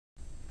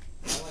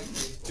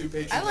two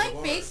patrons. I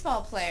like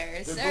baseball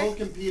players. They're both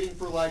competing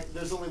for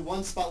there's only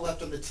one spot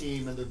left on the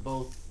team, and they're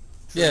both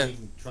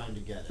trying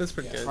to get it. That's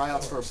pretty good.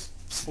 Tryouts for a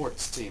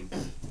sports team.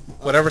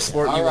 Whatever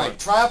sport you All right, want.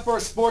 tryout for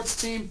a sports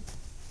team.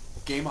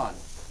 Game on.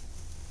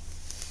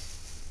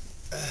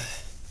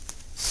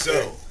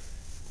 So,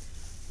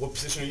 what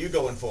position are you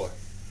going for?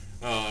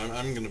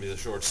 I'm going to be the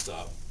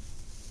shortstop.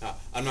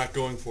 I'm not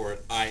going for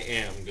it. I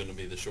am going to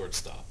be the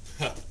shortstop.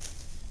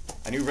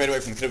 I knew right away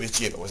from the cut of his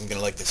jib I wasn't going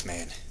to like this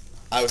man.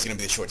 I was going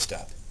to be the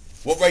shortstop.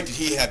 What right did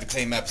he have to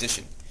claim my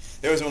position?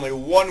 There was only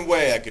one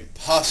way I could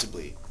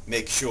possibly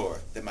make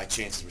sure that my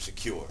chances were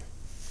secure.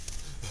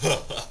 I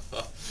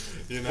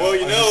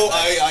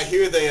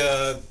hear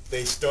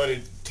they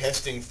started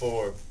testing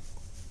for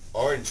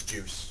orange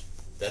juice.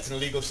 That's an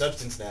illegal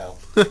substance now.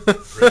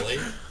 Really?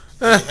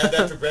 If you had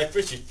that for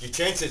breakfast, your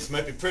chances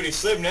might be pretty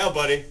slim now,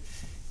 buddy.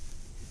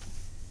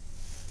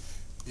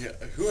 Yeah,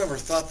 whoever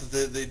thought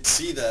that they'd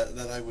see that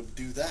I would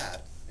do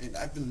that? And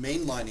I've been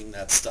mainlining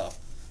that stuff.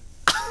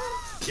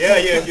 Yeah,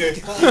 you're the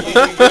cover bunch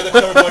of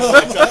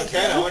that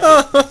Tropicana, aren't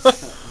you?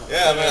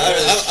 Yeah,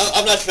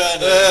 I'm not trying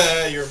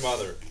to... Your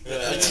mother.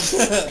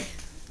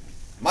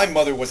 My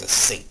mother was a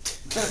saint.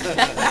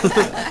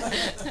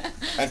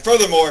 And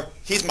furthermore,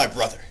 he's my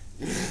brother.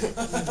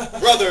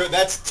 Brother,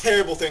 that's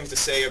terrible things to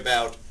say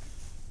about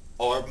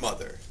our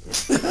mother.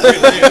 We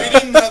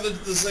didn't have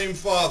the same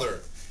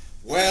father.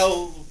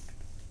 Well,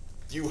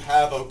 you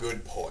have a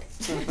good point.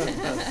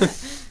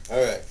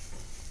 All right.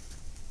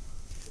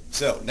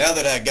 So, now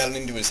that I got it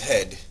into his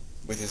head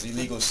with his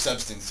illegal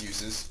substance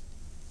uses,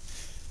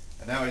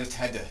 and now I just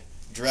had to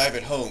drive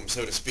it home,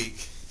 so to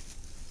speak.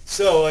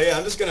 So,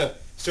 I'm just going to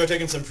start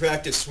taking some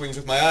practice swings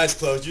with my eyes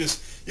closed. You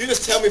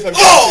just tell me if I'm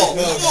getting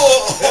too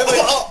close.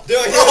 Do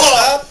I hear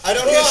stop? I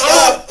don't hear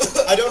stop.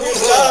 I don't hear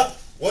stop.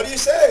 What are you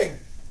saying?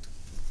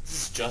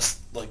 This is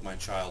just like my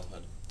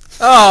childhood.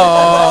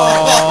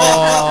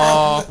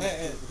 Oh.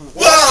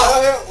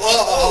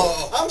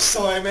 Whoa! I'm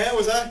sorry, man.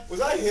 Was I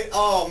hit?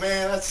 Oh,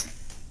 man,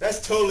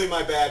 that's totally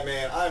my bad,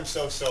 man. I'm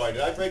so sorry.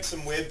 Did I break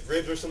some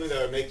ribs or something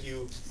that would make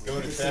you go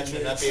into traction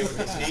and not be able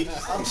to compete?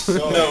 I'm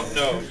sorry.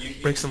 No. You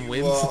Break some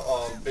wins?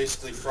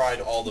 basically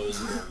fried all those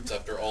nerds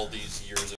after all these years of